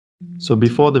So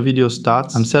before the video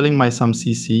starts, I'm selling my some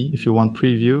CC. If you want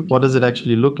preview, what does it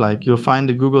actually look like? You'll find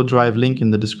the Google Drive link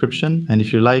in the description. And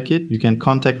if you like it, you can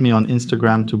contact me on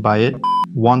Instagram to buy it.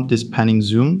 Want this panning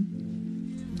zoom?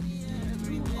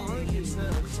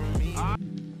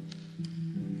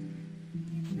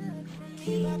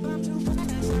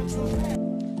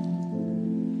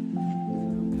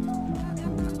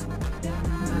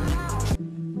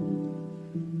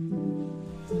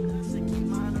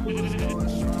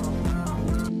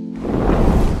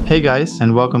 Hey guys,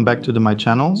 and welcome back to my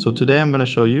channel. So today I'm going to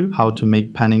show you how to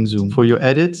make panning zoom for your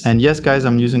edits. And yes guys,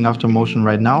 I'm using After Motion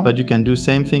right now, but you can do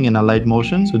same thing in Alight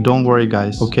Motion. So don't worry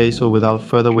guys. Okay, so without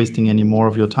further wasting any more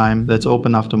of your time, let's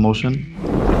open After Motion.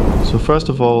 So first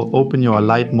of all, open your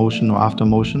Alight Motion or After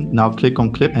Motion. Now click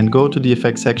on Clip and go to the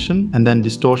Effects section and then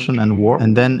Distortion and Warp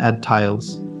and then add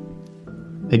Tiles.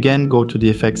 Again, go to the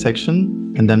Effects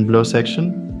section and then Blur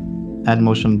section, add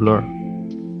Motion Blur.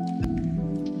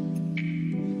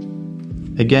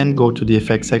 Again, go to the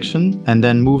Effects section and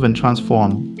then Move and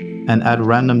Transform and add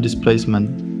Random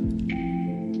Displacement.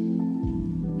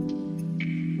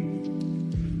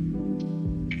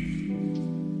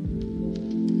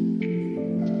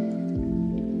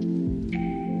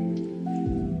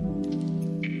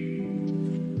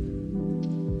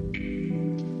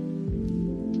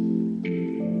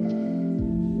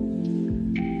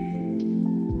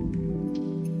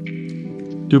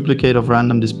 Duplicate of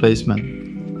Random Displacement.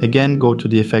 Again, go to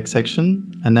the Effects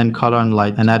section and then Color and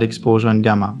Light and add Exposure and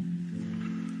Gamma.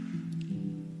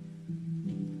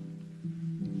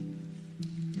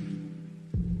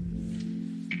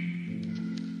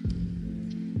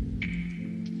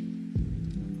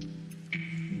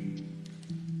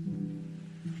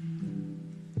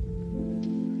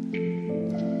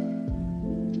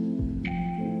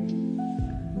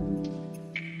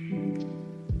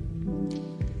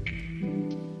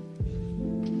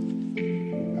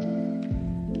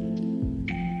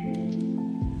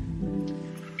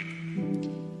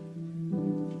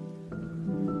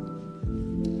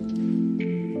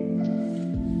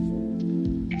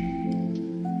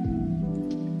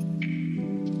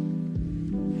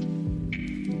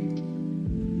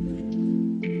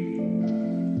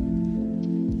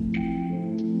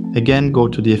 Again, go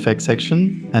to the Effects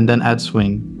section and then add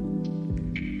Swing.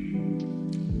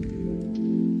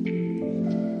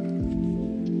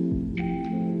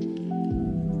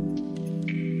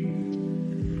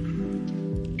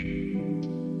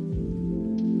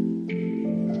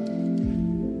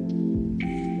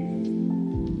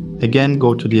 Again,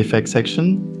 go to the Effects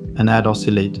section and add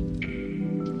Oscillate.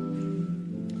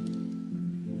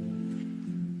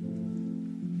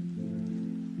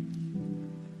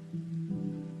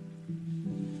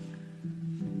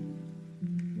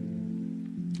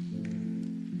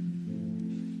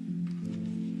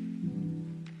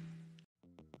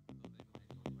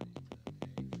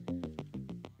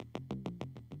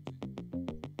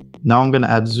 Now I'm going to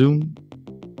add zoom.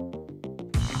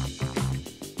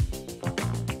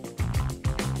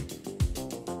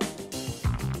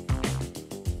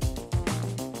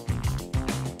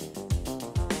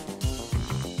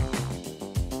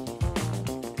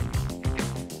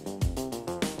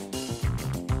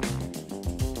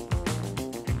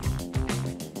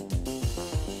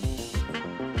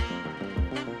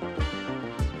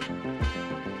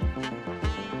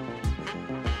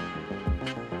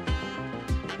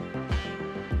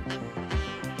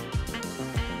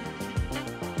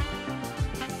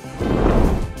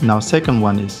 Now second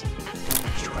one is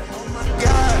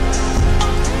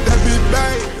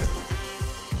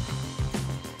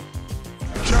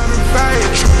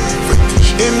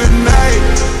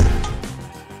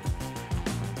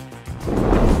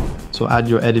so add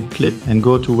your edit clip and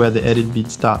go to where the edit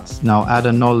beat starts. Now add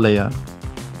a null layer.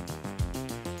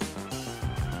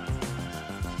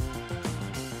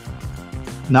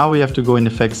 Now we have to go in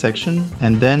Effects section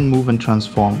and then Move and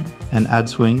Transform and add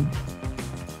Swing.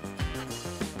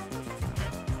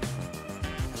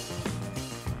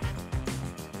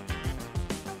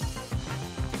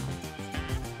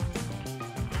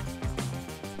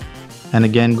 And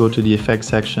again go to the Effects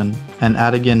section and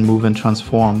add again Move and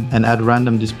Transform and add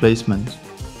Random Displacement.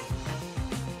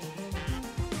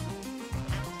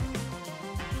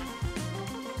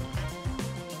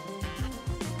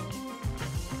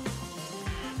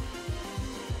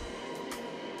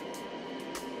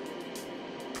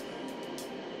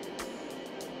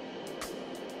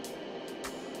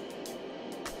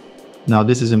 Now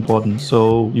this is important.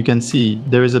 So you can see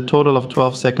there is a total of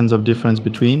 12 seconds of difference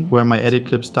between where my edit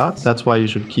clip starts. That's why you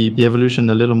should keep the evolution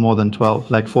a little more than 12,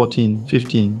 like 14,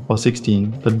 15 or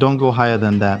 16, but don't go higher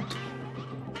than that.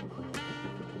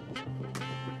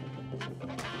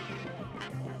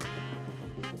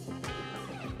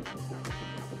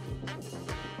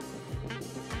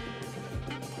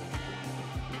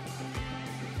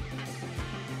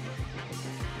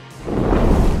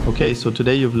 Okay, so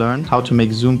today you've learned how to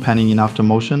make zoom panning in After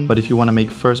Motion, but if you want to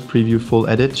make first preview full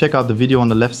edit, check out the video on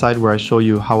the left side where I show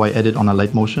you how I edit on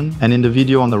Alight Motion, and in the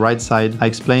video on the right side, I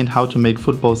explained how to make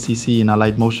football CC in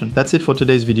Alight Motion. That's it for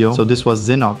today's video. So this was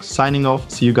Zenox signing off.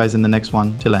 See you guys in the next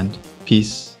one. Till end.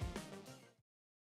 Peace.